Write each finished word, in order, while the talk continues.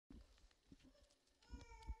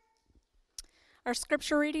Our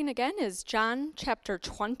scripture reading again is John chapter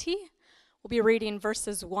 20. We'll be reading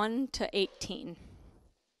verses 1 to 18.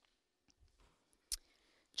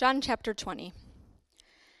 John chapter 20.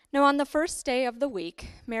 Now on the first day of the week,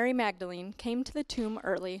 Mary Magdalene came to the tomb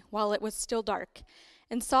early while it was still dark,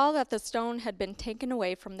 and saw that the stone had been taken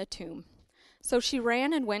away from the tomb. So she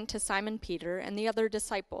ran and went to Simon Peter and the other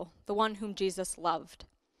disciple, the one whom Jesus loved,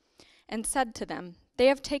 and said to them, "They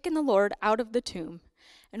have taken the Lord out of the tomb,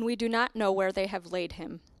 and we do not know where they have laid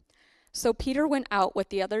him." So Peter went out with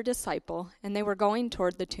the other disciple, and they were going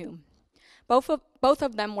toward the tomb. Both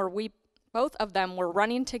of them were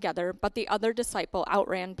running together, but the other disciple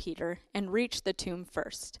outran Peter and reached the tomb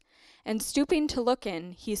first. And stooping to look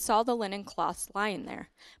in, he saw the linen cloths lying there,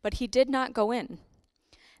 but he did not go in.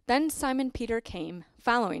 Then Simon Peter came,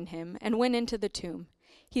 following him, and went into the tomb.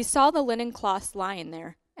 He saw the linen cloths lying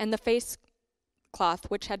there, and the face cloth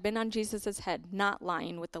which had been on Jesus' head not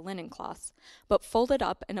lying with the linen cloths, but folded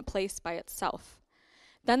up in a place by itself.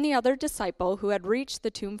 Then the other disciple, who had reached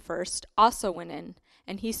the tomb first, also went in,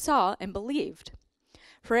 and he saw and believed.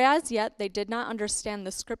 For as yet they did not understand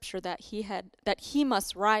the scripture that he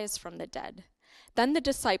must rise from the dead. Then the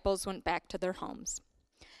disciples went back to their homes.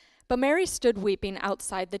 But Mary stood weeping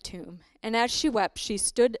outside the tomb, and as she wept, she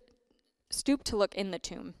stooped to look in the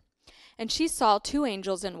tomb. And she saw two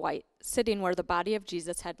angels in white, sitting where the body of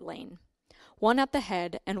Jesus had lain, one at the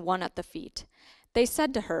head and one at the feet. They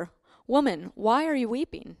said to her, "Woman, why are you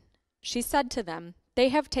weeping?" She said to them, "They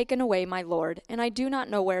have taken away my Lord, and I do not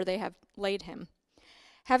know where they have laid him."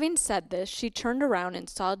 Having said this, she turned around and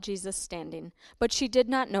saw Jesus standing, but she did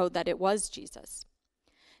not know that it was Jesus.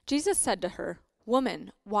 Jesus said to her,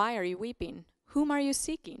 "Woman, why are you weeping? Whom are you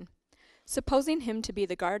seeking?" Supposing him to be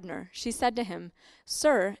the gardener, she said to him,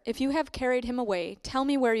 "Sir, if you have carried him away, tell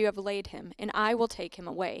me where you have laid him, and I will take him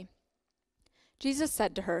away." Jesus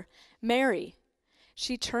said to her, "Mary."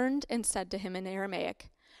 She turned and said to him in Aramaic,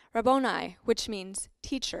 "Rabboni," which means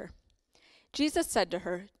teacher. Jesus said to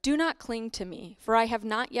her, "Do not cling to me, for I have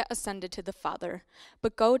not yet ascended to the Father,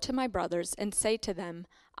 but go to my brothers and say to them,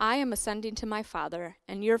 I am ascending to my Father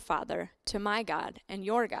and your Father, to my God and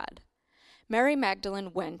your God." Mary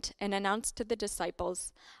Magdalene went and announced to the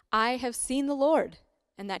disciples, "I have seen the Lord,"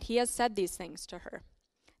 and that he has said these things to her.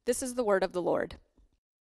 This is the word of the Lord.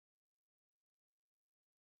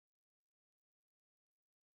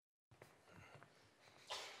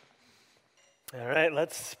 All right,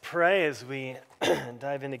 let's pray as we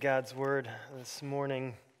dive into God's word this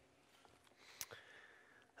morning.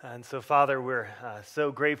 And so, Father, we're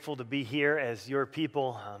so grateful to be here as your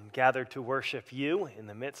people gathered to worship you in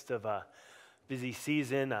the midst of a busy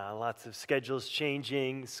season, lots of schedules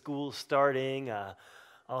changing, school starting,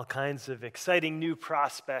 all kinds of exciting new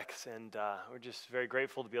prospects. And we're just very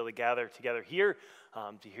grateful to be able to gather together here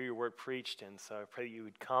to hear your word preached. And so I pray that you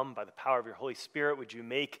would come by the power of your Holy Spirit. Would you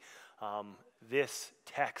make this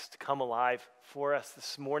text come alive for us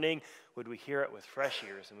this morning? Would we hear it with fresh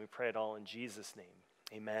ears? And we pray it all in Jesus' name.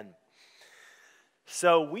 Amen.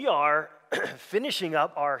 So we are finishing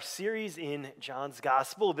up our series in John's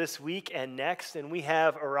Gospel this week and next, and we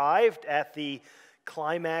have arrived at the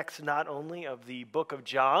climax not only of the book of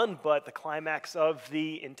John, but the climax of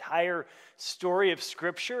the entire story of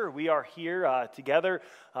Scripture. We are here together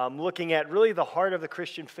looking at really the heart of the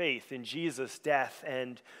Christian faith in Jesus' death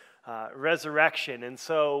and resurrection. And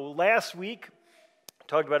so last week, we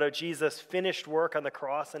talked about how Jesus finished work on the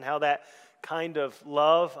cross and how that kind of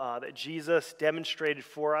love that Jesus demonstrated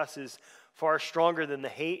for us is far stronger than the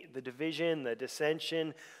hate, the division, the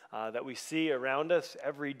dissension that we see around us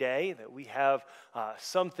every day, that we have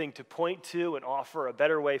something to point to and offer a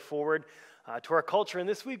better way forward to our culture. And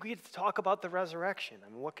this week we get to talk about the resurrection. I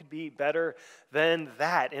mean, what could be better than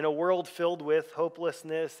that in a world filled with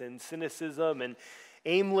hopelessness and cynicism and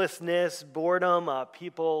aimlessness, boredom,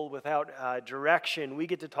 people without direction? We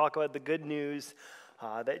get to talk about the good news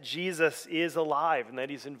that Jesus is alive and that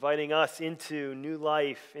he's inviting us into new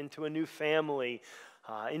life, into a new family,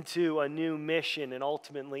 into a new mission, and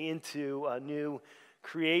ultimately into a new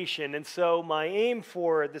creation. And so my aim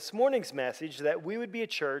for this morning's message is that we would be a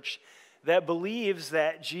church that believes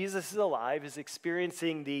that Jesus is alive, is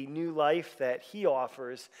experiencing the new life that he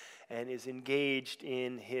offers, and is engaged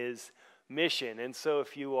in his mission. And so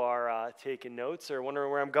if you are taking notes or wondering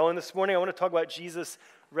where I'm going this morning, I want to talk about Jesus'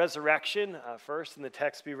 resurrection first in the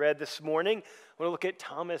text we read this morning. I want to look at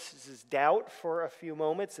Thomas's doubt for a few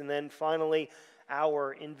moments, and then finally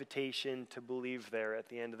our invitation to believe there at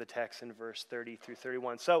the end of the text in verse 30 through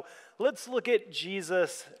 31. So let's look at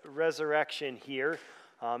Jesus' resurrection here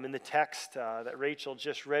in the text that Rachel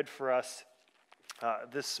just read for us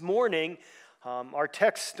this morning. Our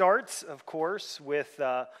text starts, of course, with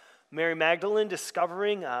Mary Magdalene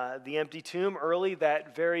discovering the empty tomb early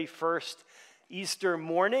that very first Easter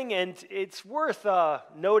morning. And it's worth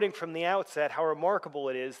noting from the outset how remarkable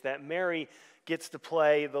it is that Mary gets to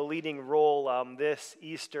play the leading role this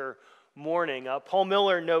Easter morning. Paul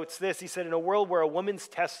Miller notes this. He said, in a world where a woman's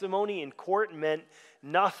testimony in court meant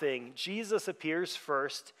nothing, Jesus appears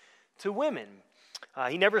first to women.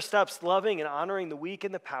 He never stops loving and honoring the weak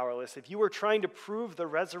and the powerless. If you were trying to prove the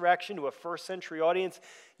resurrection to a first century audience,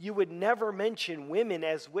 you would never mention women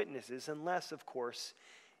as witnesses unless, of course,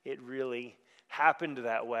 it really happened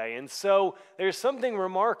that way. And so there's something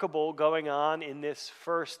remarkable going on in this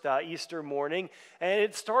first Easter morning, and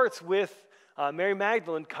it starts with Mary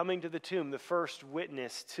Magdalene coming to the tomb, the first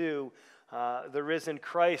witness to the risen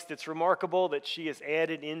Christ. It's remarkable that she is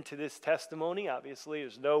added into this testimony. Obviously,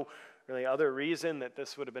 there's no really other reason that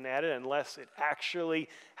this would have been added unless it actually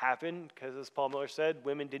happened, because as Paul Miller said,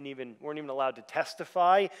 women weren't even allowed to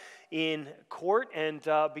testify in court. And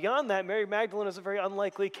beyond that, Mary Magdalene is a very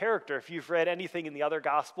unlikely character. If you've read anything in the other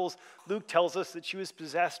Gospels, Luke tells us that she was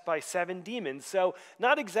possessed by 7 demons. So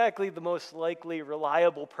not exactly the most likely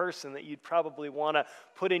reliable person that you'd probably want to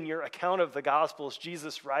put in your account of the Gospels,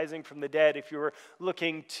 Jesus rising from the dead, if you were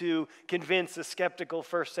looking to convince a skeptical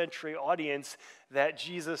first century audience that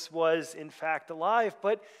Jesus was in fact alive.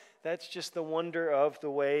 But that's just the wonder of the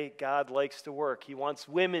way God likes to work. He wants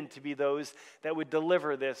women to be those that would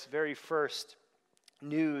deliver this very first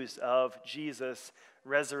news of Jesus'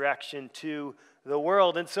 resurrection to the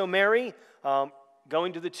world. And so Mary,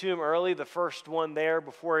 going to the tomb early, the first one there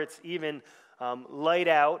before it's even light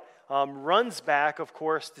out, runs back, of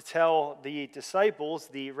course, to tell the disciples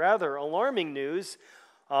the rather alarming news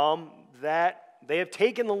that they have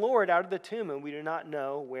taken the Lord out of the tomb, and we do not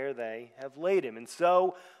know where they have laid him. And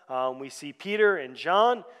so we see Peter and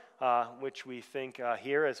John, which we think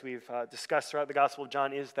here, as we've discussed throughout the Gospel of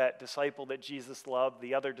John, is that disciple that Jesus loved,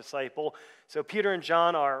 the other disciple. So Peter and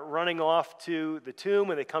John are running off to the tomb.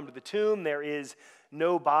 When they come to the tomb, there is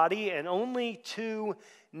no body and only 2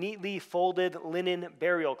 neatly folded linen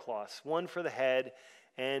burial cloths, one for the head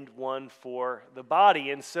and one for the body.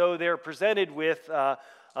 And so they're presented with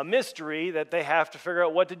a mystery that they have to figure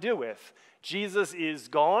out what to do with. Jesus is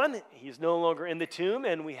gone. He's no longer in the tomb,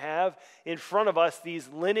 and we have in front of us these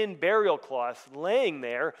linen burial cloths laying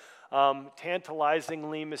there,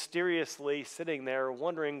 tantalizingly, mysteriously sitting there,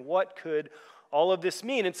 wondering what could all of this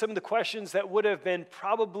mean. And some of the questions that would have been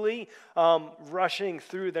probably rushing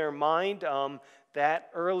through their mind that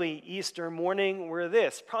early Easter morning were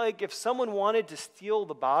this. Probably like if someone wanted to steal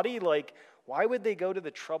the body, like, why would they go to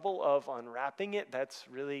the trouble of unwrapping it? That's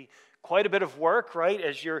really quite a bit of work, right?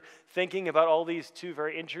 As you're thinking about all these 2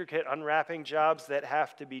 very intricate unwrapping jobs that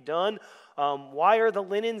have to be done. Why are the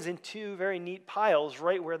linens in 2 very neat piles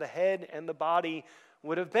right where the head and the body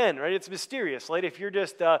would have been, right? It's mysterious, right? If you're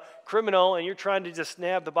just a criminal and you're trying to just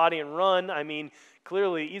nab the body and run, I mean,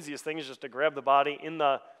 clearly the easiest thing is just to grab the body in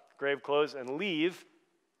the grave clothes and leave.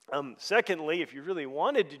 Secondly, if you really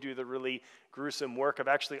wanted to do the really gruesome work of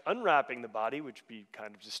actually unwrapping the body, which would be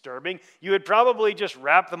kind of disturbing, you would probably just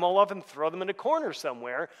wrap them all up and throw them in a corner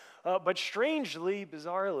somewhere. But strangely,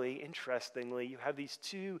 bizarrely, interestingly, you have these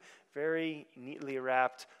 2 very neatly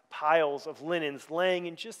wrapped piles of linens laying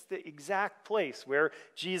in just the exact place where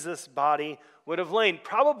Jesus' body would have lain.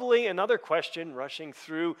 Probably another question rushing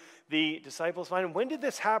through the disciples' mind: when did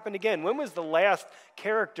this happen again? When was the last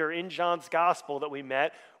character in John's gospel that we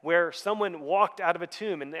met where someone walked out of a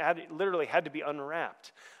tomb and literally had to be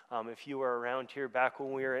unwrapped? If you were around here back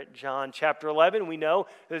when we were at John chapter 11, we know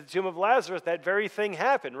that at the tomb of Lazarus, that very thing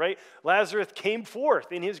happened, right? Lazarus came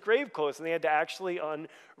forth in his grave clothes, and they had to actually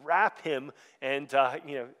unwrap him and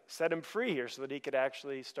set him free here so that he could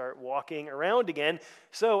actually start walking around again.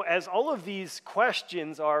 So as all of these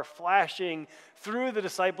questions are flashing through the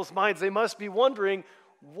disciples' minds, they must be wondering,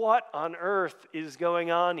 what on earth is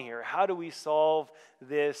going on here? How do we solve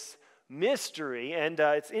this mystery? And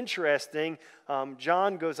it's interesting.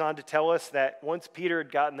 John goes on to tell us that once Peter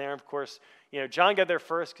had gotten there, of course, John got there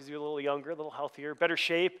first because he was a little younger, a little healthier, better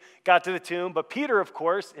shape, got to the tomb. But Peter, of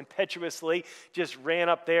course, impetuously just ran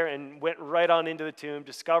up there and went right on into the tomb,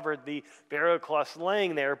 discovered the burial cloths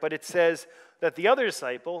laying there. But it says that the other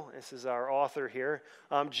disciple, this is our author here,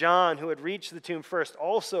 John, who had reached the tomb first,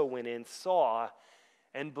 also went in, saw,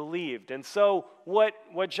 and believed. And so what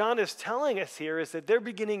John is telling us here is that they're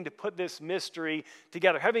beginning to put this mystery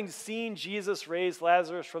together. Having seen Jesus raise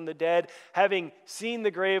Lazarus from the dead, having seen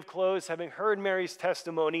the grave clothes, having heard Mary's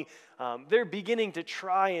testimony, they're beginning to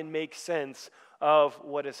try and make sense of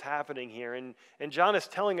what is happening here. And John is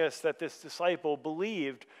telling us that this disciple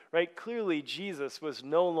believed, right? Clearly, Jesus was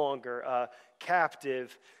no longer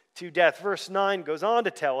captive to death. Verse 9 goes on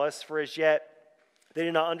to tell us, for as yet they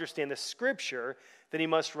did not understand the scripture that he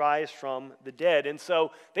must rise from the dead. And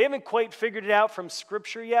so they haven't quite figured it out from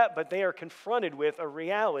scripture yet, but they are confronted with a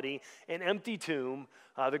reality, an empty tomb,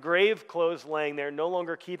 the grave clothes laying there, no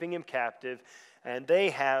longer keeping him captive, and they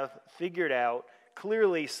have figured out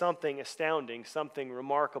clearly something astounding, something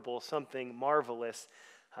remarkable, something marvelous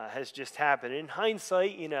has just happened. In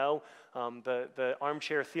hindsight, the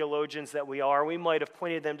armchair theologians that we are, we might have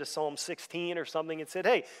pointed them to Psalm 16 or something and said,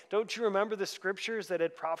 hey, don't you remember the scriptures that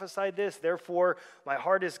had prophesied this? Therefore, my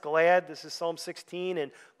heart is glad. This is Psalm 16. And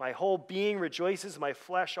my whole being rejoices. My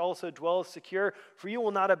flesh also dwells secure. For you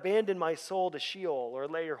will not abandon my soul to Sheol or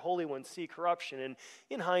let your Holy One see corruption. And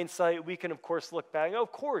in hindsight, we can, of course, look back.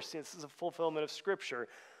 Of course, this is a fulfillment of scripture.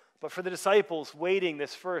 But for the disciples waiting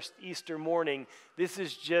this first Easter morning, this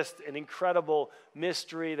is just an incredible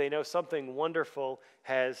mystery. They know something wonderful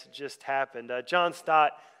has just happened. John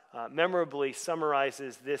Stott memorably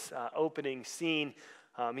summarizes this opening scene.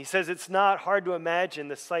 He says, it's not hard to imagine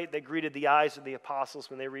the sight that greeted the eyes of the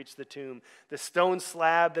apostles when they reached the tomb. The stone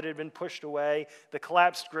slab that had been pushed away, the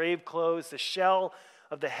collapsed grave clothes, the shell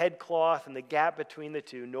of the headcloth and the gap between the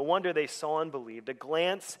two. No wonder they saw and believed. A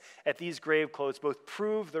glance at these grave clothes both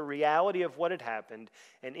proved the reality of what had happened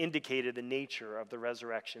and indicated the nature of the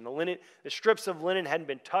resurrection. The strips of linen hadn't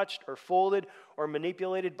been touched or folded or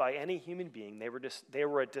manipulated by any human being. They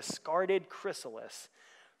were a discarded chrysalis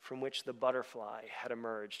from which the butterfly had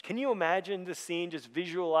emerged. Can you imagine the scene? Just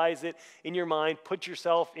visualize it in your mind. Put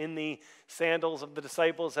yourself in the sandals of the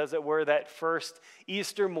disciples, as it were, that first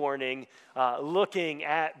Easter morning, looking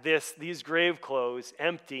at these grave clothes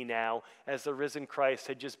empty now, as the risen Christ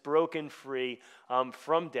had just broken free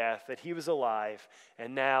from death, that he was alive,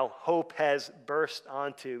 and now hope has burst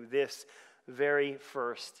onto this very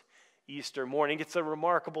first Easter morning. It's a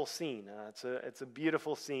remarkable scene. It's a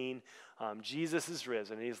beautiful scene. Jesus is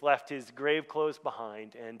risen. He's left his grave clothes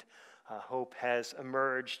behind, and hope has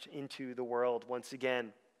emerged into the world once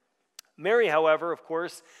again. Mary, however, of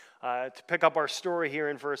course, to pick up our story here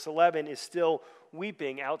in verse 11, is still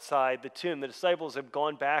weeping outside the tomb. The disciples have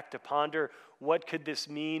gone back to ponder, what could this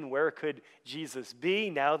mean? Where could Jesus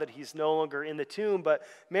be now that he's no longer in the tomb? But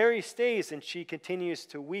Mary stays and she continues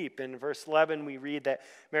to weep. In verse 11, we read that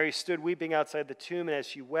Mary stood weeping outside the tomb, and as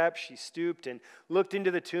she wept, she stooped and looked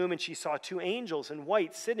into the tomb, and she saw two angels in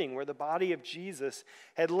white sitting where the body of Jesus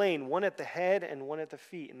had lain, one at the head and one at the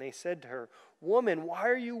feet. And they said to her, "Woman, why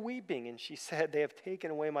are you weeping?" And she said, "They have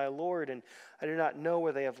taken away my Lord, and I do not know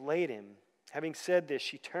where they have laid him." Having said this,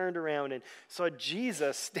 she turned around and saw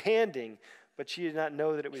Jesus standing, but she did not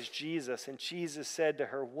know that it was Jesus. And Jesus said to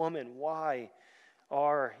her, "Woman, why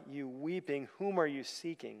are you weeping? Whom are you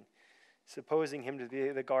seeking?" Supposing him to be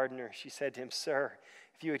the gardener, she said to him, "Sir,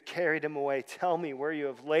 if you had carried him away, tell me where you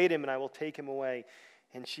have laid him, and I will take him away."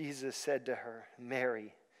 And Jesus said to her,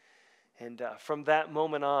 "Mary." And from that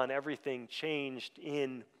moment on, everything changed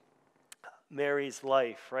in Mary's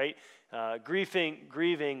life, right?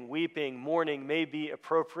 Grieving, weeping, mourning may be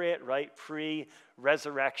appropriate, right?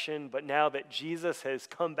 Pre-resurrection, but now that Jesus has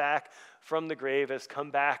come back from the grave, has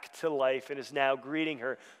come back to life, and is now greeting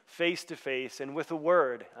her face to face, and with a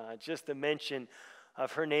word, just the mention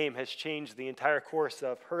of her name has changed the entire course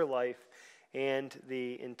of her life and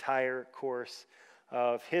the entire course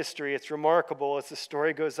of history. It's remarkable. As the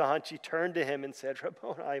story goes on, she turned to him and said,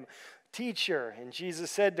 "Rabboni, teacher." And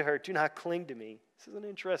Jesus said to her, "Do not cling to me." This is an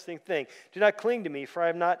interesting thing. "Do not cling to me, for I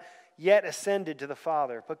have not yet ascended to the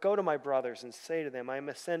Father. But go to my brothers and say to them, I am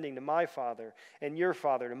ascending to my Father and your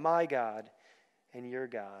Father, to my God and your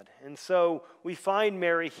God." And so we find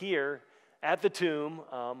Mary here at the tomb,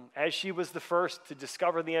 as she was the first to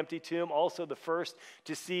discover the empty tomb, also the first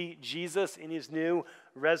to see Jesus in his new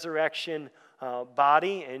resurrection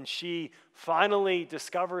body, and she finally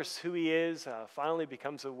discovers who he is, finally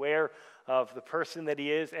becomes aware of the person that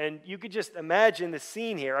he is, and you could just imagine the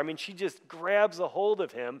scene here. I mean, she just grabs a hold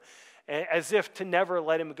of him as if to never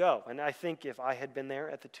let him go. And I think if I had been there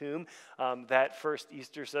at the tomb that first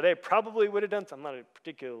Easter Sunday, I probably would have done something. I'm not a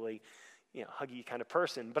particularly huggy kind of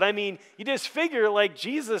person, but I mean, you just figure like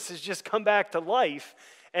Jesus has just come back to life,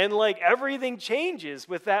 and like everything changes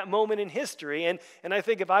with that moment in history. And I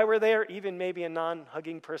think if I were there, even maybe a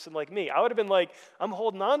non-hugging person like me, I would have been like, I'm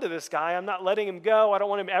holding on to this guy. I'm not letting him go. I don't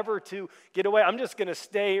want him ever to get away. I'm just going to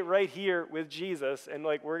stay right here with Jesus, and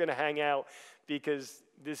like we're going to hang out because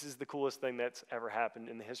this is the coolest thing that's ever happened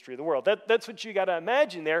in the history of the world. That's what you got to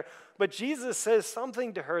imagine there. But Jesus says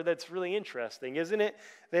something to her that's really interesting, isn't it?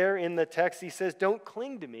 There in the text, he says, don't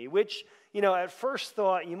cling to me, which, at first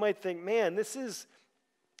thought, you might think, man,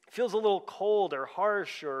 feels a little cold or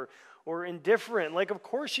harsh or indifferent. Like, of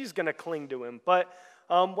course she's going to cling to him. But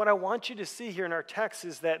what I want you to see here in our text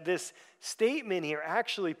is that this statement here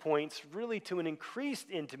actually points really to an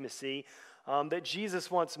increased intimacy that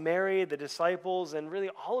Jesus wants Mary, the disciples, and really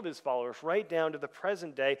all of his followers, right down to the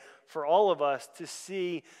present day, for all of us to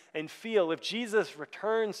see and feel. If Jesus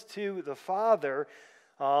returns to the Father,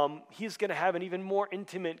 he's going to have an even more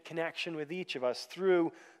intimate connection with each of us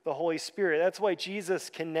through the Holy Spirit. That's why Jesus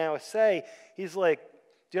can now say, he's like,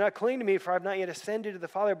 do not cling to me, for I have not yet ascended to the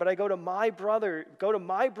Father, but I go to my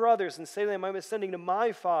brothers and say to them, I'm ascending to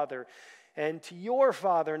my Father and to your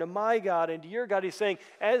Father and to my God and to your God. He's saying,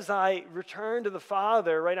 as I return to the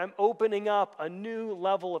Father, right, I'm opening up a new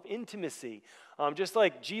level of intimacy. Just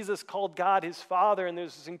like Jesus called God his Father, and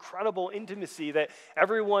there's this incredible intimacy that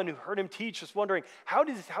everyone who heard him teach was wondering, how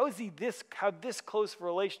is he have this close of a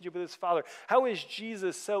relationship with his Father? How is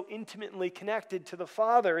Jesus so intimately connected to the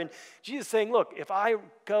Father? And Jesus is saying, look, if I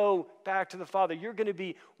go back to the Father, you're going to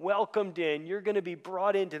be welcomed in. You're going to be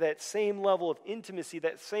brought into that same level of intimacy,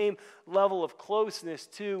 that same level of closeness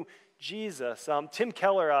to Jesus. Tim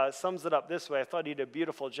Keller sums it up this way. I thought he did a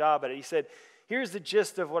beautiful job at it. He said, here's the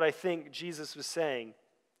gist of what I think Jesus was saying.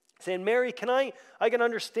 Saying, Mary, I can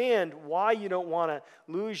understand why you don't want to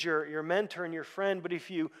lose your mentor and your friend, but if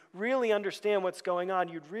you really understand what's going on,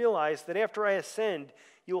 you'd realize that after I ascend,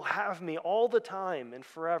 you'll have me all the time and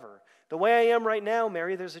forever. The way I am right now,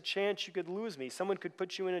 Mary, there's a chance you could lose me. Someone could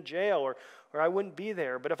put you in a jail or I wouldn't be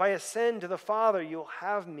there. But if I ascend to the Father, you'll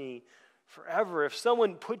have me forever. If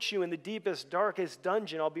someone puts you in the deepest, darkest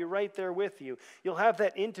dungeon, I'll be right there with you. You'll have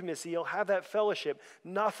that intimacy. You'll have that fellowship.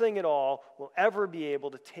 Nothing at all will ever be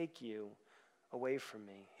able to take you away from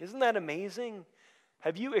me. Isn't that amazing?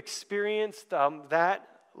 Have you experienced that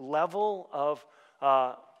level of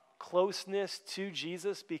closeness to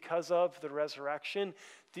Jesus because of the resurrection?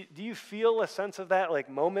 Do you feel a sense of that, like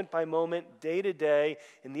moment by moment, day to day,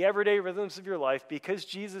 in the everyday rhythms of your life, because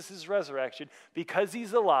Jesus is resurrection, because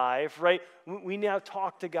he's alive, right? We now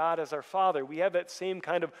talk to God as our Father. We have that same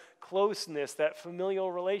kind of closeness, that familial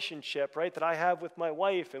relationship, right, that I have with my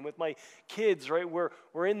wife and with my kids, right? We're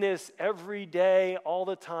in this every day, all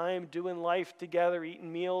the time, doing life together,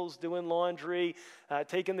 eating meals, doing laundry,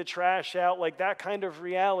 taking the trash out, like that kind of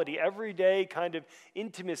reality, everyday kind of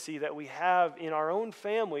intimacy that we have in our own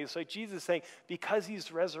family. It's like Jesus is saying, because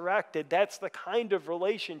he's resurrected, that's the kind of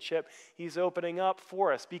relationship he's opening up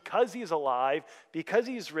for us. Because he's alive, because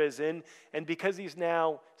he's risen, and because he's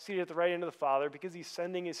now seated at the right hand of the Father, because he's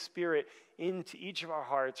sending his Spirit into each of our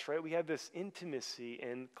hearts, right? We have this intimacy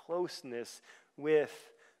and closeness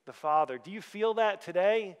with the Father. Do you feel that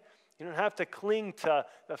today? You don't have to cling to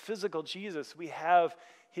the physical Jesus. We have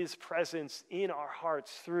his presence in our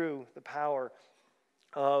hearts through the power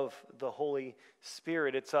of the Holy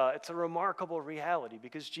Spirit. It's a remarkable reality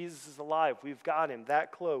because Jesus is alive. We've got him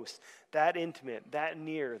that close, that intimate, that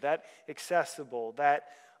near, that accessible, that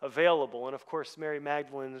available. And of course, Mary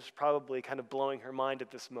Magdalene is probably kind of blowing her mind at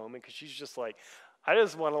this moment because she's just like, I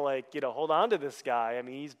just want to hold on to this guy. I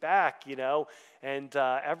mean, he's back, and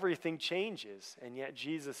everything changes. And yet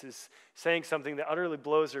Jesus is saying something that utterly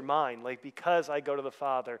blows her mind. Like, because I go to the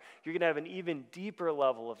Father, you're going to have an even deeper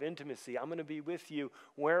level of intimacy. I'm going to be with you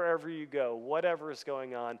wherever you go, whatever is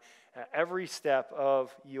going on, every step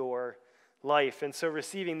of your life. And so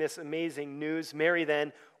receiving this amazing news, Mary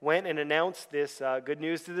then went and announced this good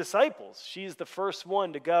news to the disciples. She's the first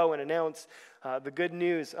one to go and announce the good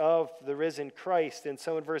news of the risen Christ. And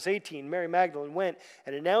so in verse 18, Mary Magdalene went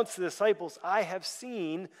and announced to the disciples, I have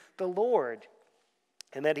seen the Lord,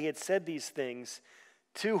 and that he had said these things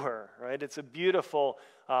to her, right? It's a beautiful,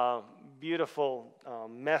 beautiful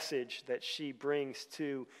message that she brings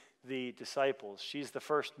to the disciples. She's the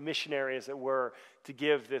first missionary, as it were, to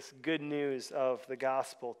give this good news of the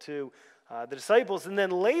gospel to the disciples. And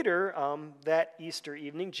then later, that Easter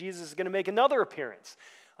evening, Jesus is going to make another appearance.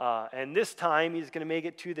 And this time, he's going to make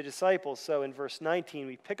it to the disciples. So in verse 19,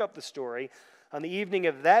 we pick up the story. On the evening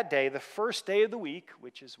of that day, the first day of the week,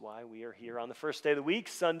 which is why we are here on the first day of the week,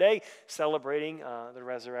 Sunday, celebrating the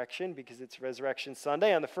resurrection, because it's Resurrection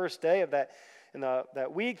Sunday. On the first day of that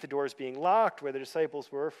week, the doors being locked where the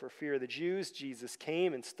disciples were for fear of the Jews, Jesus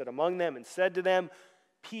came and stood among them and said to them,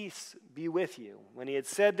 peace be with you. When he had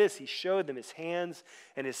said this, he showed them his hands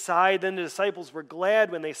and his side. Then the disciples were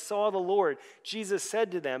glad when they saw the Lord. Jesus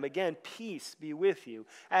said to them, again, peace be with you.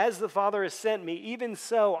 As the Father has sent me, even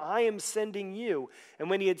so I am sending you. And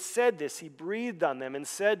when he had said this, he breathed on them and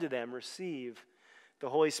said to them, receive the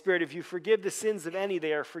Holy Spirit. If you forgive the sins of any,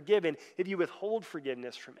 they are forgiven. If you withhold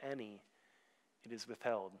forgiveness from any, it is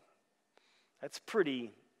withheld. That's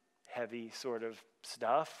pretty heavy sort of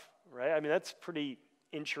stuff, right? I mean, that's pretty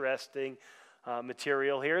interesting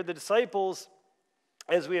material here. The disciples,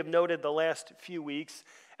 as we have noted the last few weeks,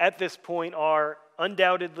 at this point are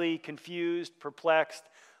undoubtedly confused, perplexed,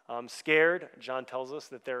 scared. John tells us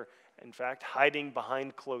that they're, in fact, hiding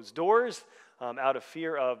behind closed doors out of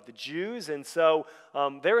fear of the Jews. And so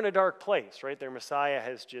they're in a dark place, right? Their Messiah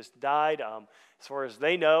has just died. As far as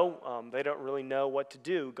they know, they don't really know what to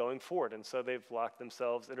do going forward. And so they've locked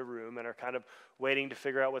themselves in a room and are kind of waiting to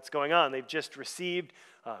figure out what's going on. They've just received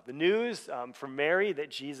the news from Mary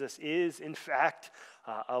that Jesus is, in fact,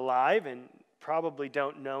 alive, and probably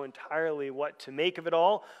don't know entirely what to make of it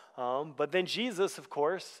all. But then Jesus, of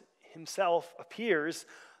course, himself appears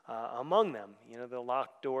among them. You know, the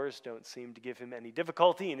locked doors don't seem to give him any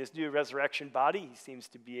difficulty. In his new resurrection body, he seems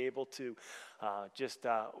to be able to just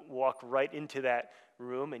walk right into that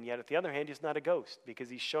room. And yet, at the other hand, he's not a ghost, because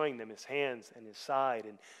he's showing them his hands and his side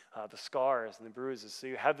and the scars and the bruises. So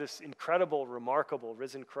you have this incredible, remarkable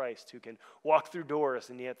risen Christ who can walk through doors,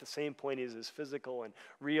 and yet at the same point is as physical and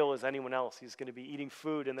real as anyone else. He's going to be eating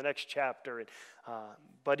food in the next chapter,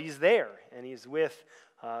 but he's there, and he's with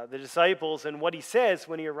the disciples, and what he says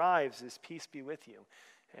when he arrives is, peace be with you.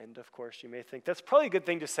 And of course, you may think that's probably a good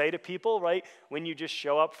thing to say to people, right? When you just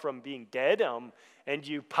show up from being dead, and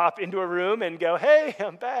you pop into a room and go, hey,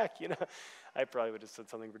 I'm back, you know. I probably would have said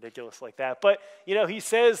something ridiculous like that. But, you know, he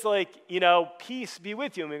says, like, you know, peace be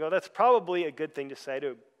with you. And we go, that's probably a good thing to say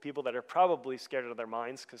to people that are probably scared out of their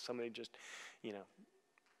minds because somebody just, you know,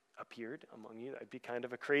 appeared among you. That'd be kind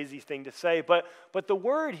of a crazy thing to say. But the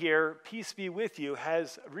word here, peace be with you,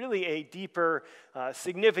 has really a deeper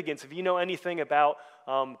significance. If you know anything about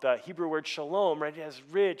the Hebrew word shalom, right, it has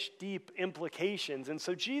rich, deep implications. And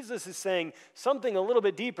so Jesus is saying something a little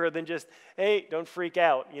bit deeper than just, hey, don't freak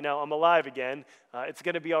out. You know, I'm alive again. It's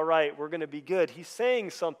going to be all right. We're going to be good. He's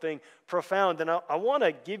saying something profound. And I want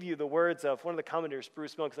to give you the words of one of the commentators,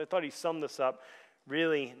 Bruce Milne, because I thought he summed this up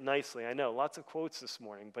really nicely. I know, lots of quotes this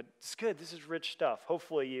morning, but it's good. This is rich stuff.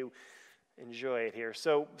 Hopefully you enjoy it here.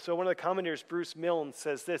 So one of the commentators, Bruce Milne,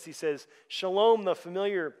 says this. He says, shalom, the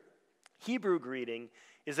familiar Hebrew greeting,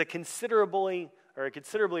 is a considerably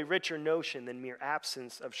richer notion than mere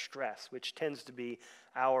absence of stress, which tends to be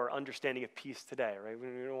our understanding of peace today, right? We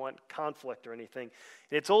don't want conflict or anything.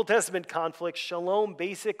 In its Old Testament conflict, shalom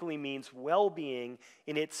basically means well-being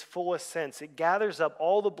in its fullest sense. It gathers up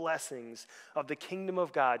all the blessings of the kingdom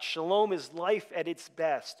of God. Shalom is life at its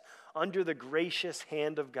best under the gracious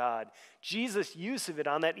hand of God. Jesus' use of it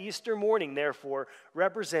on that Easter morning, therefore,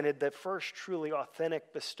 represented the first truly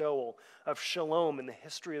authentic bestowal of shalom in the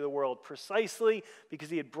history of the world, precisely because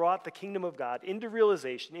he had brought the kingdom of God into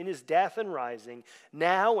realization in his death and rising.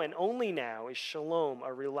 Now and only now is shalom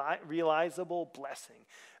a realizable blessing.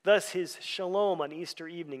 Thus, his shalom on Easter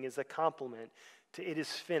evening is a compliment to it is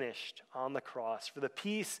finished on the cross. For the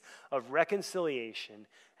peace of reconciliation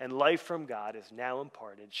and life from God is now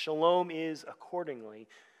imparted. Shalom is accordingly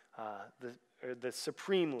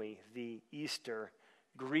supremely the Easter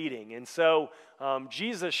greeting. And so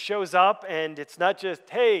Jesus shows up, and it's not just,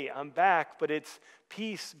 hey, I'm back, but it's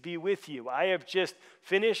peace be with you. I have just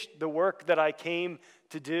finished the work that I came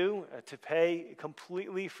to do, to pay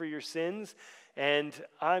completely for your sins. And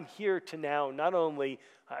I'm here to now not only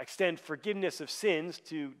extend forgiveness of sins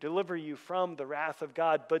to deliver you from the wrath of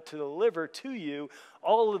God, but to deliver to you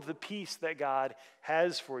all of the peace that God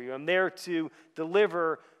has for you. I'm there to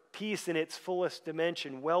deliver peace in its fullest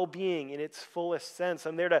dimension, well-being in its fullest sense.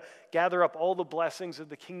 I'm there to gather up all the blessings of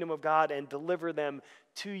the kingdom of God and deliver them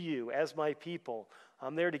to you as my people.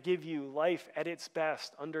 I'm there to give you life at its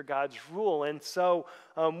best under God's rule. And so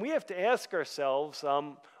we have to ask ourselves,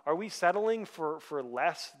 are we settling for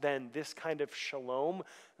less than this kind of shalom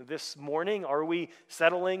this morning? Are we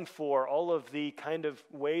settling for all of the kind of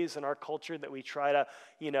ways in our culture that we try to,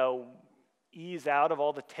 ease out of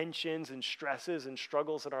all the tensions and stresses and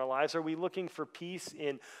struggles in our lives? Are we looking for peace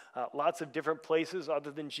in lots of different places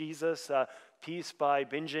other than Jesus? Peace by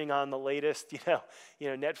binging on the latest,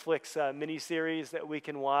 Netflix miniseries that we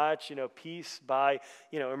can watch. Peace by,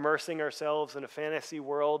 immersing ourselves in a fantasy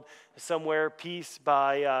world somewhere. Peace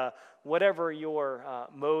by whatever your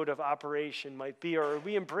mode of operation might be. Or are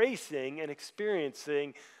we embracing and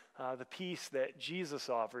experiencing the peace that Jesus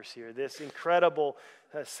offers here, this incredible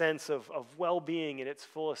sense of well-being in its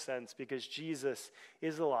fullest sense, because Jesus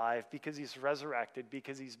is alive, because he's resurrected,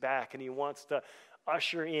 because he's back, and he wants to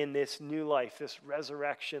usher in this new life, this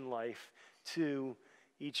resurrection life to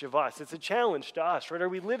each of us. It's a challenge to us, right? Are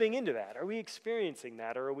we living into that? Are we experiencing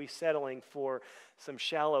that? Or are we settling for some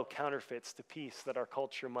shallow counterfeits to peace that our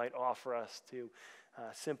culture might offer us to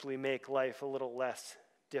simply make life a little less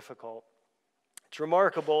difficult? It's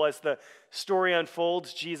remarkable as the story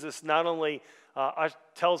unfolds. Jesus not only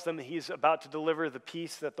tells them he's about to deliver the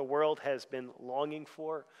peace that the world has been longing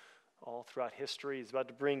for all throughout history. He's about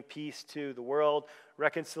to bring peace to the world,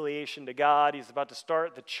 reconciliation to God. He's about to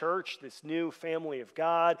start the church, this new family of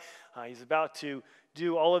God. He's about to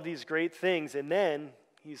do all of these great things, and then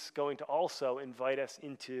he's going to also invite us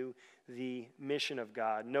into the mission of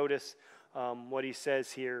God. Notice what he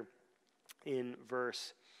says here in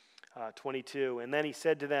verse 22. And then he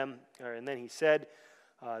said to them,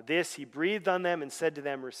 he breathed on them and said to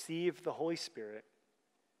them, receive the Holy Spirit.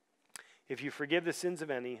 If you forgive the sins of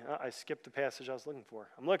any, I skipped the passage I was looking for.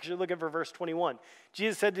 I'm looking for verse 21.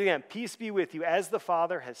 Jesus said to them, peace be with you. As the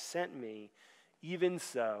Father has sent me, even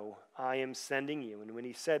so I am sending you. And when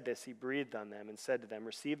he said this, he breathed on them and said to them,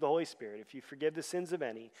 receive the Holy Spirit. If you forgive the sins of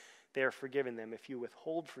any, they are forgiven them. If you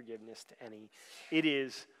withhold forgiveness to any, it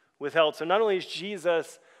is withheld. So not only is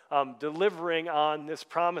Jesus delivering on this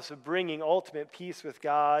promise of bringing ultimate peace with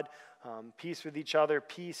God, peace with each other,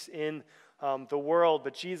 peace in the world,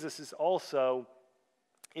 but Jesus is also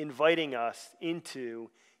inviting us into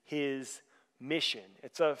his mission.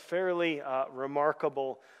 It's a fairly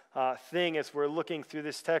remarkable thing as we're looking through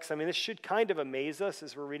this text. I mean, this should kind of amaze us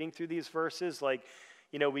as we're reading through these verses. Like,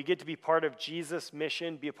 we get to be part of Jesus'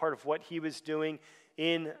 mission, be a part of what he was doing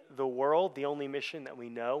in the world. The only mission that we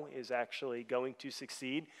know is actually going to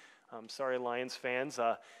succeed. Sorry, Lions fans.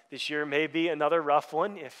 This year may be another rough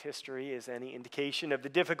one, if history is any indication of the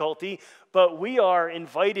difficulty. But we are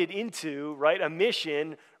invited into, right, a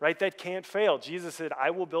mission, right, that can't fail. Jesus said,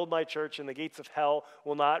 I will build my church and the gates of hell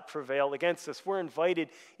will not prevail against us. We're invited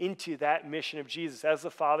into that mission of Jesus. As the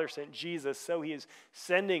Father sent Jesus, so he is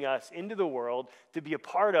sending us into the world to be a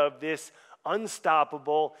part of this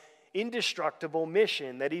unstoppable, indestructible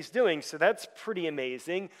mission that he's doing. So that's pretty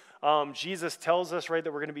amazing. Jesus tells us, right,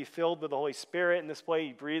 that we're going to be filled with the Holy Spirit. In this way,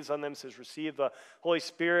 he breathes on them, says, receive the Holy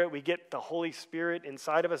Spirit. We get the Holy Spirit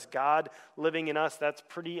inside of us, God living in us. That's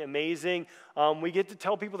pretty amazing. We get to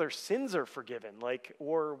tell people their sins are forgiven,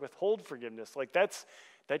 or withhold forgiveness.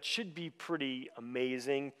 That should be pretty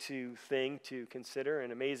amazing thing to consider,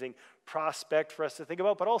 an amazing prospect for us to think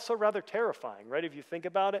about, but also rather terrifying, right? If you think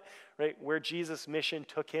about it, right, where Jesus' mission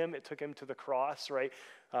took him, it took him to the cross, right?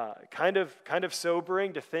 Kind of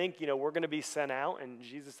sobering to think, we're going to be sent out, and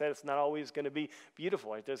Jesus said it's not always going to be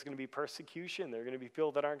beautiful. Right? There's going to be persecution. There are going to be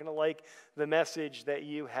people that aren't going to like the message that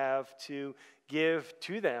you have to give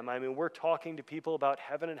to them. I mean, we're talking to people about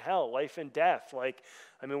heaven and hell, life and death.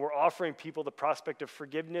 We're offering people the prospect of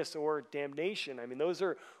forgiveness or damnation. I mean, those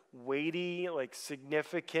are weighty,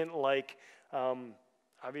 significant,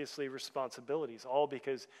 obviously responsibilities, all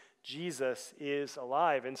because Jesus is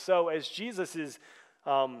alive. And so as Jesus is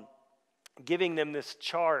giving them this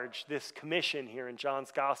charge, this commission here in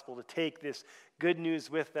John's gospel to take this good news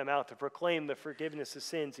with them out, to proclaim the forgiveness of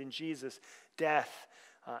sins in Jesus' death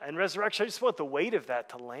and resurrection, I just want the weight of that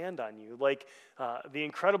to land on you. The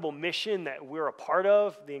incredible mission that we're a part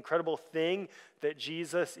of, the incredible thing that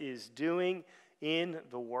Jesus is doing in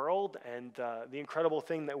the world, and the incredible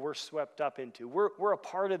thing that we're swept up into. We're a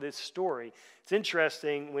part of this story. It's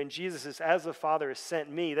interesting when Jesus says, as the Father has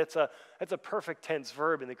sent me, that's a perfect tense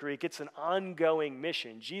verb in the Greek. It's an ongoing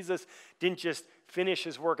mission. Jesus didn't just finish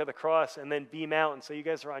his work at the cross and then beam out and say, you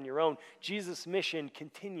guys are on your own. Jesus' mission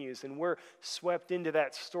continues, and we're swept into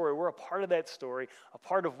that story. We're a part of that story, a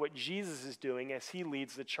part of what Jesus is doing as he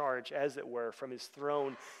leads the charge, as it were, from his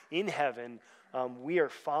throne in heaven. We are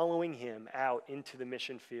following him out into the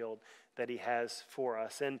mission field that he has for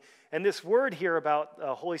us. And this word here about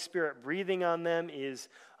Holy Spirit breathing on them is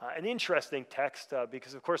an interesting text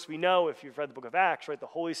because, of course, we know if you've read the book of Acts, right, the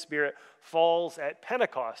Holy Spirit falls at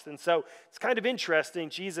Pentecost. And so it's kind of interesting.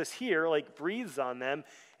 Jesus here, breathes on them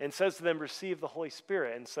and says to them, receive the Holy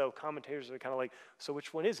Spirit. And so commentators are kind of like, so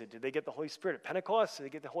which one is it? Did they get the Holy Spirit at Pentecost? Did they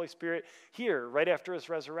get the Holy Spirit here, right after his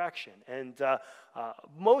resurrection? And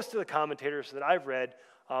most of the commentators that I've read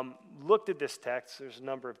looked at this text. There's a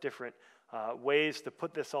number of different ways to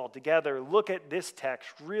put this all together. Look at this text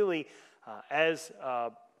really as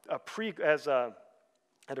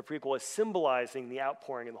and a prequel is symbolizing the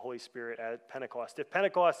outpouring of the Holy Spirit at Pentecost. If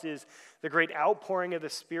Pentecost is the great outpouring of the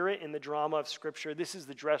Spirit in the drama of Scripture, this is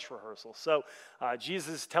the dress rehearsal. So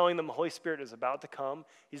Jesus is telling them the Holy Spirit is about to come.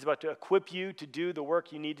 He's about to equip you to do the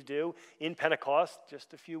work you need to do in Pentecost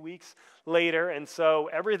just a few weeks later. And so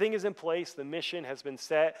everything is in place. The mission has been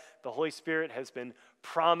set. The Holy Spirit has been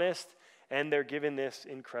promised. And they're given this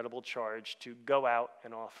incredible charge to go out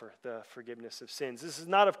and offer the forgiveness of sins. This is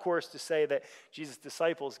not, of course, to say that Jesus'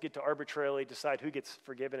 disciples get to arbitrarily decide who gets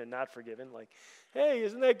forgiven and not forgiven. Like, hey,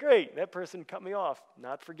 isn't that great? That person cut me off.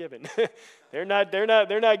 Not forgiven. They're not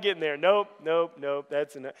getting there. Nope.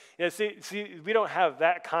 That's enough. See, we don't have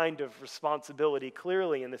that kind of responsibility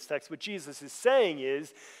clearly in this text. What Jesus is saying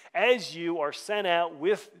is, as you are sent out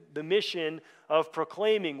with the mission of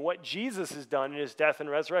proclaiming what Jesus has done in his death and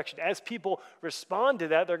resurrection, as people respond to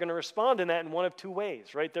that, they're going to respond in that in one of two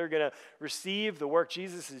ways, right? They're going to receive the work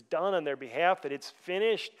Jesus has done on their behalf, that it's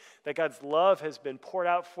finished, that God's love has been poured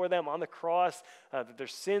out for them on the cross, that their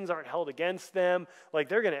sins aren't held against them. Like,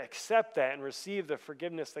 they're going to accept that and receive the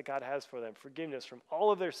forgiveness that God has for them, forgiveness from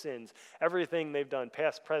all of their sins, everything they've done,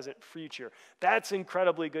 past, present, future. That's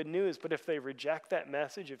incredibly good news. But if they reject that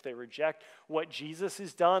message, if they reject what Jesus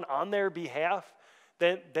has done on their behalf,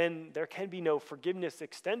 then there can be no forgiveness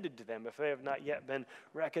extended to them if they have not yet been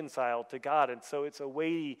reconciled to God. And so it's a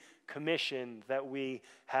weighty commission that we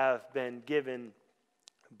have been given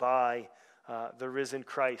by the risen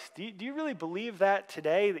Christ. Do you really believe that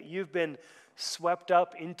today, that you've been swept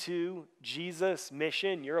up into Jesus'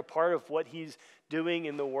 mission? You're a part of what he's doing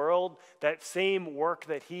in the world. That same work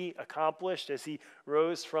that he accomplished as he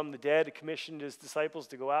rose from the dead, commissioned his disciples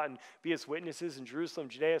to go out and be his witnesses in Jerusalem,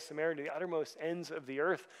 Judea, Samaria, to the uttermost ends of the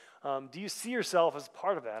earth. Do you see yourself as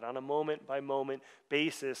part of that on a moment-by-moment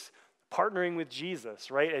basis, partnering with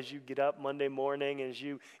Jesus, right? As you get up Monday morning, as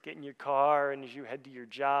you get in your car, and as you head to your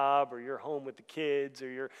job, or you're home with the kids, or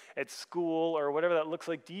you're at school, or whatever that looks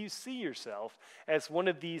like, do you see yourself as one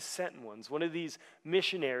of these sent ones, one of these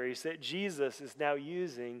missionaries that Jesus is now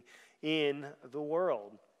using in the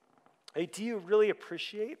world? Hey, do you really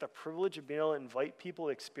appreciate the privilege of being able to invite people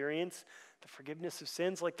to experience the forgiveness of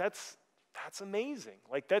sins? Like, that's amazing.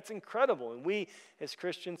 Like, that's incredible. And we as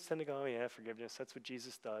Christians tend to go, oh yeah, forgiveness, that's what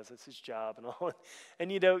Jesus does. That's his job and all. And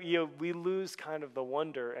we lose kind of the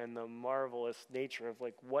wonder and the marvelous nature of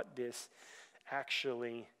like what this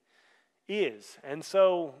actually is. And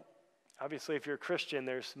so, obviously, if you're a Christian,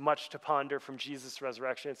 there's much to ponder from Jesus'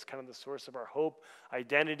 resurrection. It's kind of the source of our hope,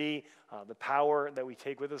 identity, the power that we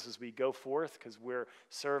take with us as we go forth, because we're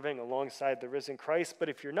serving alongside the risen Christ. But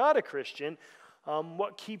if you're not a Christian,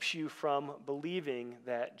 what keeps you from believing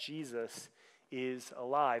that Jesus is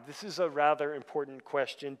alive? This is a rather important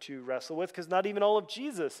question to wrestle with, because not even all of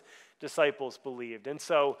Jesus' disciples believed. And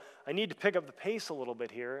so I need to pick up the pace a little bit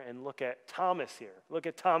here and look at Thomas here. Look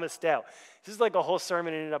at Thomas Doubt. This is like a whole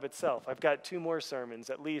sermon in and of itself. I've got 2 more sermons,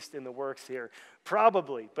 at least, in the works here,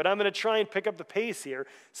 probably. But I'm going to try and pick up the pace here.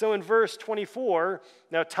 So in verse 24,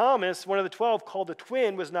 now Thomas, one of the 12, called the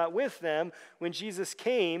twin, was not with them when Jesus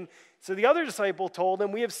came. So the other disciple told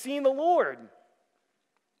him, "We have seen the Lord."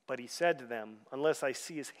 But he said to them, "Unless I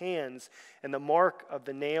see his hands and the mark of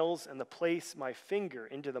the nails, and place my finger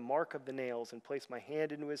into the mark of the nails and place my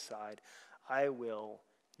hand into his side, I will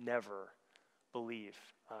never believe."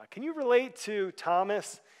 Can you relate to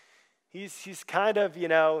Thomas? He's kind of,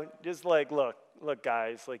 just like, look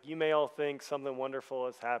guys, like, you may all think something wonderful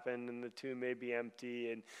has happened and the tomb may be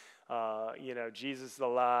empty and Jesus is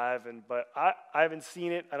alive, but I haven't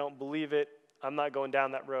seen it. I don't believe it. I'm not going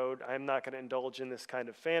down that road. I'm not going to indulge in this kind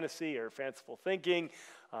of fantasy or fanciful thinking.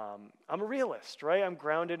 I'm a realist, right? I'm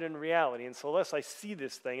grounded in reality. And so unless I see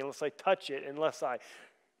this thing, unless I touch it, unless I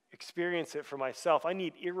experience it for myself, I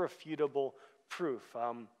need irrefutable proof.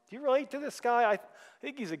 Do you relate to this guy? I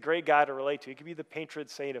think he's a great guy to relate to. He could be the patron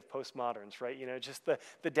saint of postmoderns, right? Just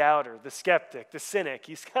the doubter, the skeptic, the cynic.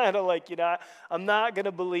 He's kind of like, I'm not going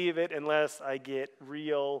to believe it unless I get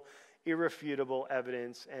real, irrefutable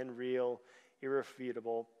evidence and real,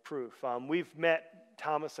 irrefutable proof. We've met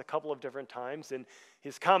Thomas a couple of different times, and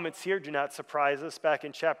his comments here do not surprise us. Back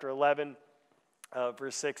in chapter 11,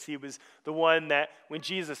 verse 6, he was the one that when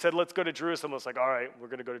Jesus said, "Let's go to Jerusalem," was like, all right, we're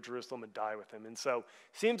going to go to Jerusalem and die with him. And so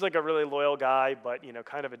seems like a really loyal guy, but,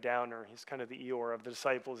 kind of a downer. He's kind of the Eeyore of the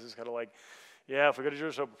disciples. He's kind of like, yeah, if we go to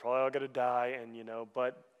Jerusalem, we're probably all going to die, and,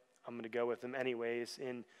 but I'm going to go with him anyways.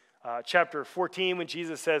 In chapter 14, when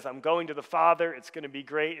Jesus says, "I'm going to the Father, it's going to be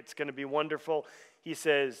great, it's going to be wonderful," he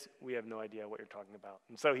says, "We have no idea what you're talking about."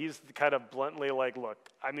 And so he's kind of bluntly like, look,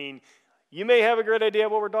 you may have a great idea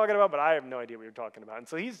what we're talking about, but I have no idea what you're talking about. And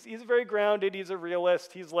so he's very grounded. He's a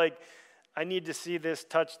realist. He's like, I need to see this,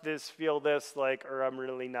 touch this, feel this, or I'm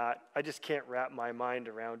really not. I just can't wrap my mind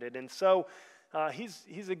around it. And so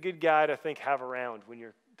he's a good guy to have around when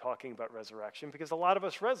you're talking about resurrection, because a lot of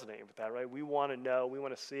us resonate with that, right? We want to know, we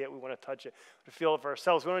want to see it, we want to touch it, to feel it for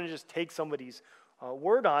ourselves. We don't want to just take somebody's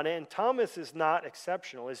word on it. And Thomas is not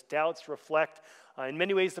exceptional. His doubts reflect, in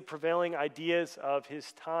many ways, the prevailing ideas of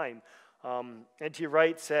his time. N.T.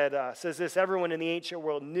 Wright says this: everyone in the ancient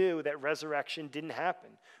world knew that resurrection didn't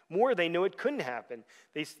happen. More, they knew it couldn't happen.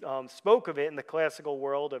 They spoke of it in the classical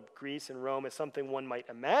world of Greece and Rome as something one might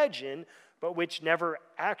imagine, but which never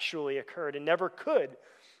actually occurred and never could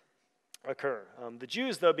occur. The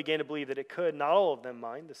Jews, though, began to believe that it could. Not all of them,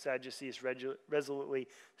 mind. The Sadducees resolutely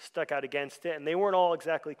stuck out against it, and they weren't all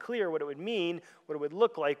exactly clear what it would mean, what it would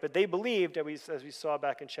look like, but they believed, as we saw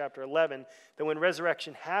back in chapter 11, that when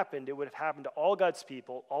resurrection happened, it would have happened to all God's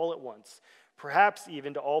people all at once, perhaps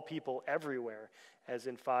even to all people everywhere, as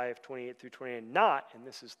in 5:28 through 29. Not, and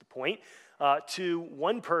this is the point, to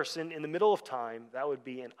one person in the middle of time. That would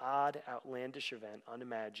be an odd, outlandish event,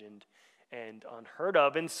 unimagined and unheard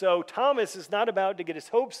of. And so Thomas is not about to get his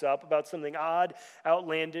hopes up about something odd,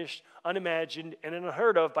 outlandish, unimagined, and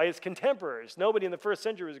unheard of by his contemporaries. Nobody in the first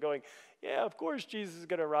century was going, yeah, of course Jesus is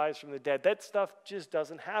going to rise from the dead. That stuff just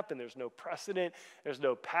doesn't happen. There's no precedent. There's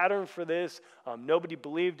no pattern for this. Nobody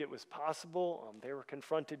believed it was possible. They were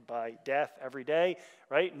confronted by death every day,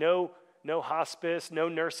 right? No hospice, no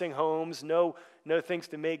nursing homes, no things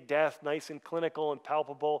to make death nice and clinical and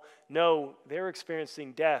palpable. No, they're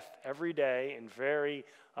experiencing death every day, and very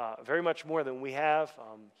much more than we have.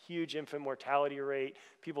 Huge infant mortality rate,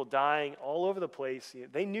 people dying all over the place.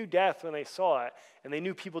 They knew death when they saw it, and they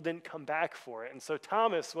knew people didn't come back for it. And so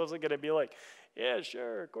Thomas wasn't going to be like, yeah,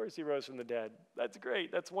 sure, of course he rose from the dead. That's great,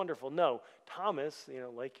 that's wonderful. No, Thomas,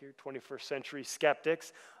 like your 21st century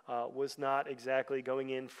skeptics, was not exactly going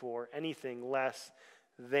in for anything less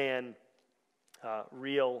than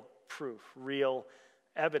real proof, real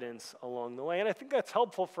evidence along the way. And I think that's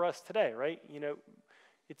helpful for us today, right?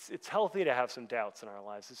 It's healthy to have some doubts in our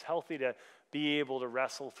lives. It's healthy to be able to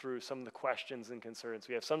wrestle through some of the questions and concerns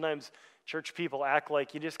we have. Sometimes church people act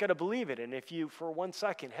like you just got to believe it. And if you, for 1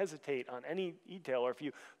 second, hesitate on any detail, or if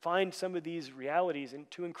you find some of these realities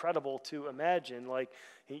too incredible to imagine,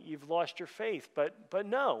 you've lost your faith. But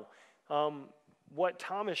no. What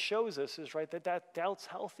Thomas shows us is, right, that doubt's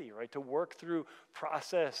healthy, right, to work through,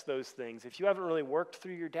 process those things. If you haven't really worked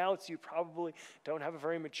through your doubts, you probably don't have a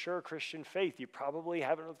very mature Christian faith. You probably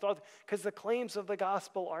haven't thought, because the claims of the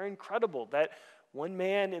gospel are incredible, that one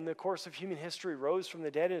man in the course of human history rose from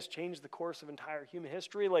the dead and has changed the course of entire human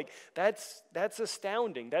history. That's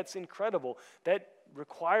astounding. That's incredible. That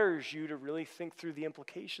requires you to really think through the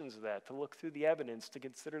implications of that, to look through the evidence, to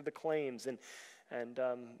consider the claims, and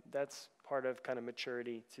that's part of kind of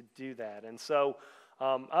maturity to do that. And so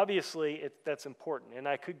obviously that's important. And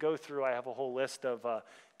I could go through, I have a whole list of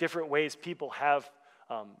different ways people have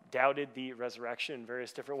doubted the resurrection in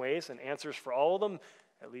various different ways, and answers for all of them,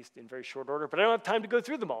 at least in very short order, but I don't have time to go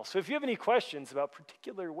through them all. So if you have any questions about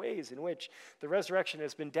particular ways in which the resurrection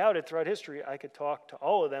has been doubted throughout history, I could talk to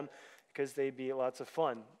all of them, because they'd be lots of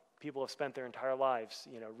fun. People have spent their entire lives,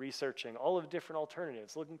 researching all of the different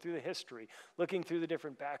alternatives, looking through the history, looking through the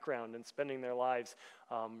different background, and spending their lives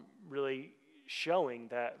really showing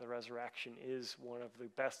that the resurrection is one of the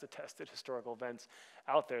best attested historical events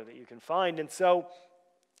out there that you can find. And so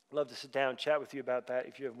I'd love to sit down and chat with you about that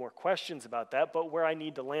if you have more questions about that. But where I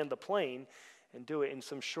need to land the plane and do it in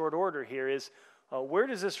some short order here is, where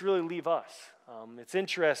does this really leave us? It's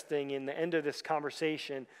interesting, in the end of this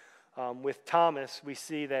conversation with Thomas, we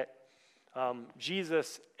see that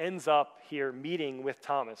Jesus ends up here meeting with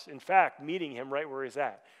Thomas. In fact, meeting him right where he's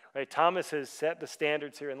at. Right? Thomas has set the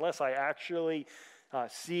standards here. Unless I actually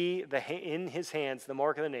see in his hands the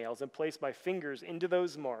mark of the nails, and place my fingers into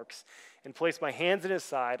those marks, and place my hands in his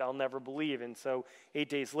side, I'll never believe. And so 8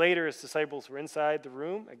 days later, his disciples were inside the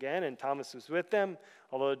room again, and Thomas was with them.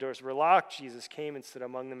 Although the doors were locked, Jesus came and stood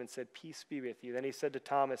among them and said, "Peace be with you." Then he said to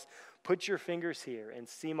Thomas, "Put your fingers here and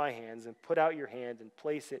see my hands, and put out your hand and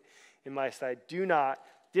place it in my side. Do not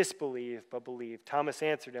disbelieve, but believe." Thomas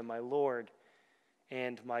answered him, "My Lord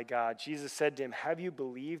and my God." Jesus said to him, "Have you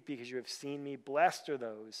believed because you have seen me? Blessed are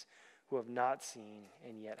those who have not seen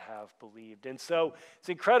and yet have believed." And so it's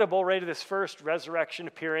incredible, right, at this first resurrection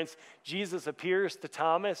appearance, Jesus appears to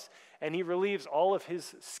Thomas, and he relieves all of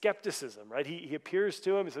his skepticism, right? He appears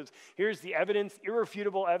to him and says, "Here's the evidence,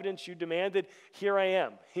 irrefutable evidence you demanded. Here I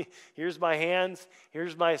am. Here's my hands.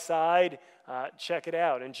 Here's my side. check it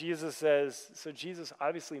out. And Jesus says, so Jesus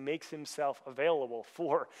obviously makes himself available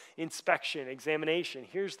for inspection, examination.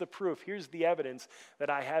 Here's the proof. Here's the evidence that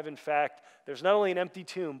I have, in fact, there's not only an empty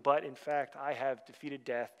tomb, but in fact, I have defeated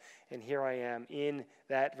death. And here I am in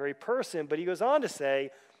that very person. But he goes on to say,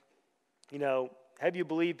 have you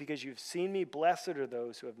believed because you've seen me? Blessed are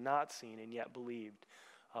those who have not seen and yet believed.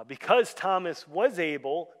 Because Thomas was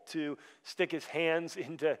able to stick his hands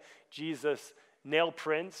into Jesus' nail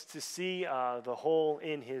prints to see the hole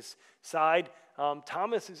in his side,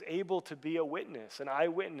 Thomas is able to be a witness, an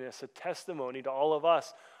eyewitness, a testimony to all of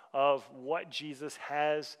us of what Jesus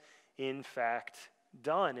has in fact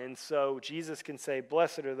done. And so Jesus can say,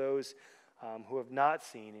 blessed are those who have not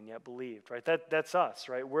seen and yet believed, right? That's us,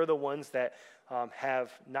 right? We're the ones that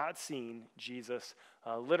have not seen Jesus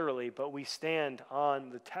literally, but we stand on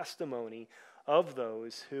the testimony of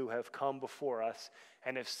those who have come before us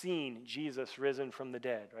and have seen Jesus risen from the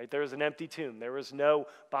dead, right? There was an empty tomb. There was no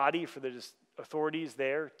body for the authorities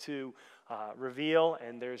there to reveal,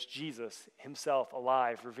 and there's Jesus himself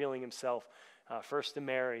alive, revealing himself first to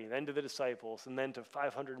Mary, then to the disciples, and then to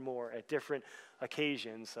 500 more at different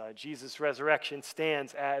occasions. Jesus' resurrection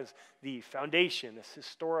stands as the foundation, this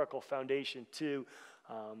historical foundation to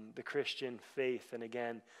the Christian faith, and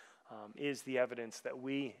again, is the evidence that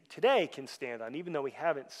we today can stand on. Even though we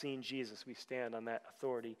haven't seen Jesus, we stand on that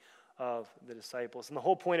authority of the disciples. And the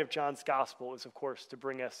whole point of John's gospel is, of course, to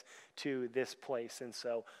bring us to this place. And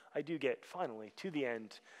so I do get, finally, to the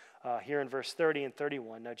end here in verse 30 and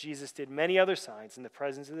 31. Now Jesus did many other signs in the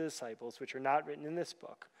presence of the disciples, which are not written in this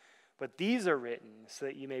book. But these are written so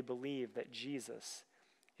that you may believe that Jesus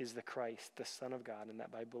is the Christ, the Son of God, and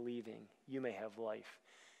that by believing you may have life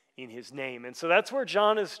in his name. And so that's where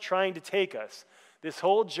John is trying to take us. This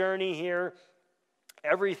whole journey here,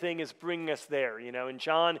 everything is bringing us there. In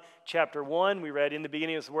John chapter 1, we read, in the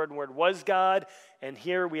beginning was the Word, and the Word was God. And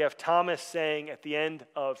here we have Thomas saying at the end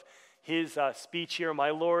of his speech here, my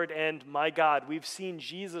Lord and my God. We've seen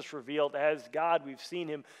Jesus revealed as God. We've seen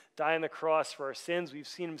him die on the cross for our sins. We've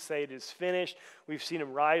seen him say it is finished. We've seen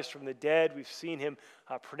him rise from the dead. We've seen him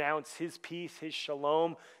pronounce his peace, his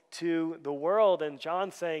shalom to the world. And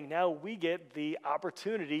John's saying now we get the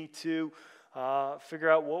opportunity to figure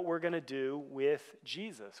out what we're going to do with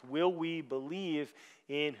Jesus. Will we believe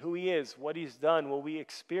in who he is, what he's done? Will we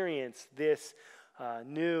experience this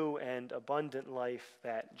new and abundant life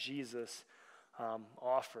that Jesus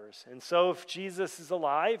offers? And so if Jesus is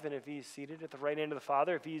alive and if he's seated at the right hand of the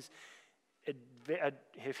Father, if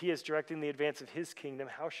he is directing the advance of his kingdom,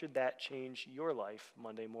 how should that change your life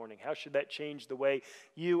Monday morning? How should that change the way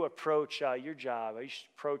you approach your job? How you should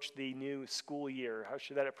approach the new school year? How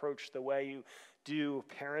should that approach the way you do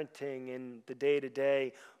parenting in the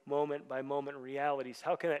day-to-day, moment-by-moment realities?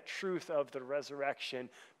 How can that truth of the resurrection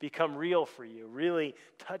become real for you, really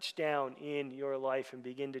touch down in your life and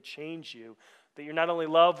begin to change you? That you're not only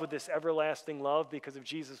loved with this everlasting love because of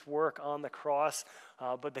Jesus' work on the cross,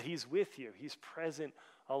 but that he's with you. He's present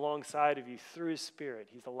alongside of you through his Spirit.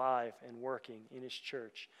 He's alive and working in his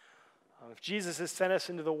church. If Jesus has sent us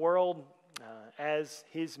into the world as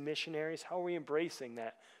his missionaries, how are we embracing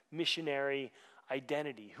that missionary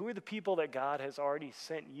identity? Who are the people that God has already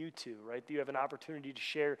sent you to, right? That you have an opportunity to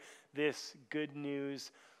share this good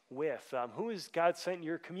news with. Who has God sent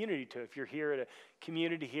your community to? If you're here at a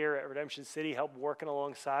community here at Redemption City, help working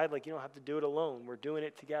alongside. You don't have to do it alone. We're doing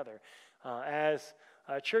it together. As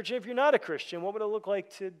a church, if you're not a Christian, what would it look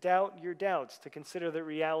like to doubt your doubts, to consider the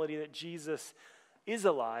reality that Jesus is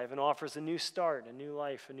alive and offers a new start, a new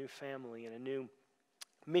life, a new family, and a new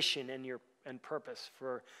mission and purpose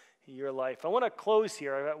for your life? I want to close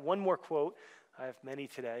here. I've got one more quote. I have many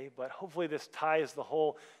today, but hopefully this ties the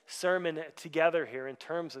whole sermon together here in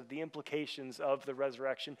terms of the implications of the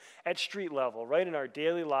resurrection at street level, right in our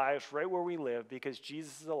daily lives, right where we live, because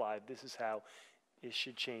Jesus is alive. This is how it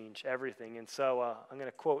should change everything. And so I'm going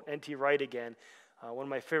to quote N.T. Wright again, one of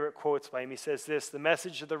my favorite quotes by him. He says this: the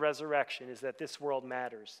message of the resurrection is that this world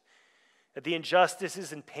matters, that the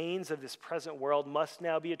injustices and pains of this present world must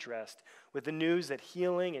now be addressed with the news that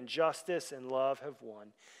healing and justice and love have won.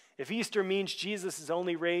 If Easter means Jesus is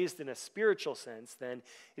only raised in a spiritual sense, then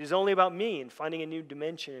it is only about me and finding a new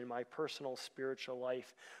dimension in my personal spiritual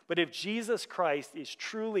life. But if Jesus Christ is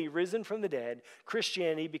truly risen from the dead,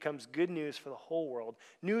 Christianity becomes good news for the whole world,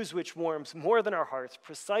 news which warms more than our hearts,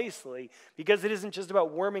 precisely because it isn't just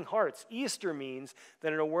about warming hearts. Easter means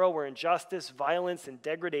that in a world where injustice, violence, and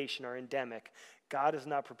degradation are endemic, God is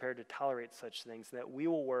not prepared to tolerate such things, and that we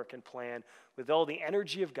will work and plan with all the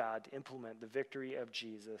energy of God to implement the victory of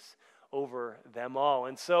Jesus over them all.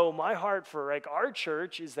 And so my heart for our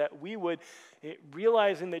church is that we would,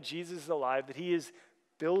 realizing that Jesus is alive, that he is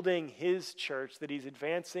building his church, that he's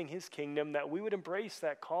advancing his kingdom, that we would embrace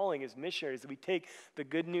that calling as missionaries, that we take the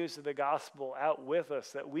good news of the gospel out with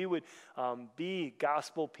us, that we would be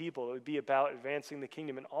gospel people. It would be about advancing the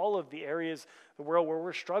kingdom in all of the areas of the world where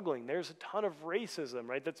we're struggling. There's a ton of racism,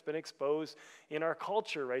 right, that's been exposed in our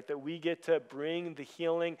culture, right, that we get to bring the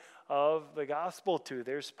healing of the gospel to.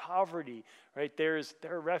 There's poverty, right? There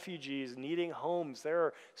are refugees needing homes. There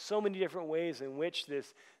are so many different ways in which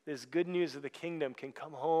this good news of the kingdom can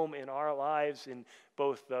come home in our lives, in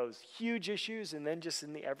both those huge issues and then just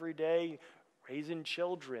in the everyday, raising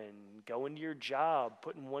children, going to your job,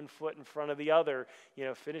 putting one foot in front of the other,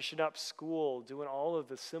 finishing up school, doing all of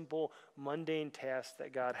the simple, mundane tasks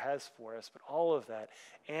that God has for us, but all of that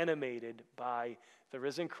animated by the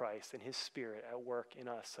risen Christ and his Spirit at work in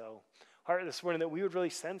us. So, heart this morning that we would really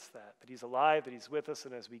sense that he's alive, that he's with us,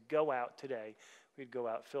 and as we go out today, we'd go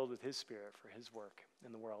out filled with his Spirit for his work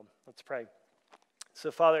in the world. Let's pray. So,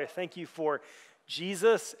 Father, I thank you for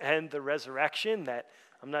Jesus and the resurrection, that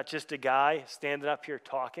I'm not just a guy standing up here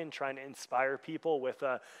talking, trying to inspire people with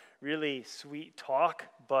a really sweet talk,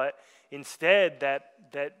 but instead that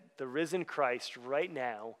the risen Christ right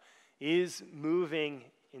now is moving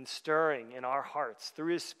and stirring in our hearts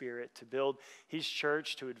through his Spirit to build his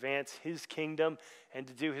church, to advance his kingdom, and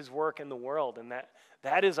to do his work in the world. And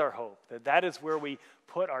that is our hope, that is where we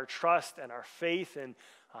put our trust and our faith. And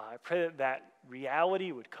I pray that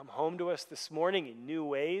reality would come home to us this morning in new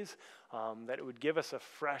ways, that it would give us a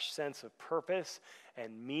fresh sense of purpose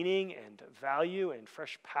and meaning and value and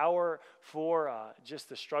fresh power for just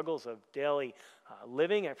the struggles of daily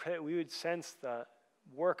living. I pray that we would sense the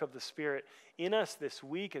work of the Spirit in us this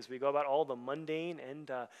week as we go about all the mundane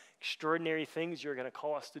and extraordinary things you're going to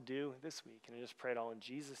call us to do this week. And I just pray it all in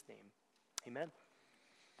Jesus' name. Amen.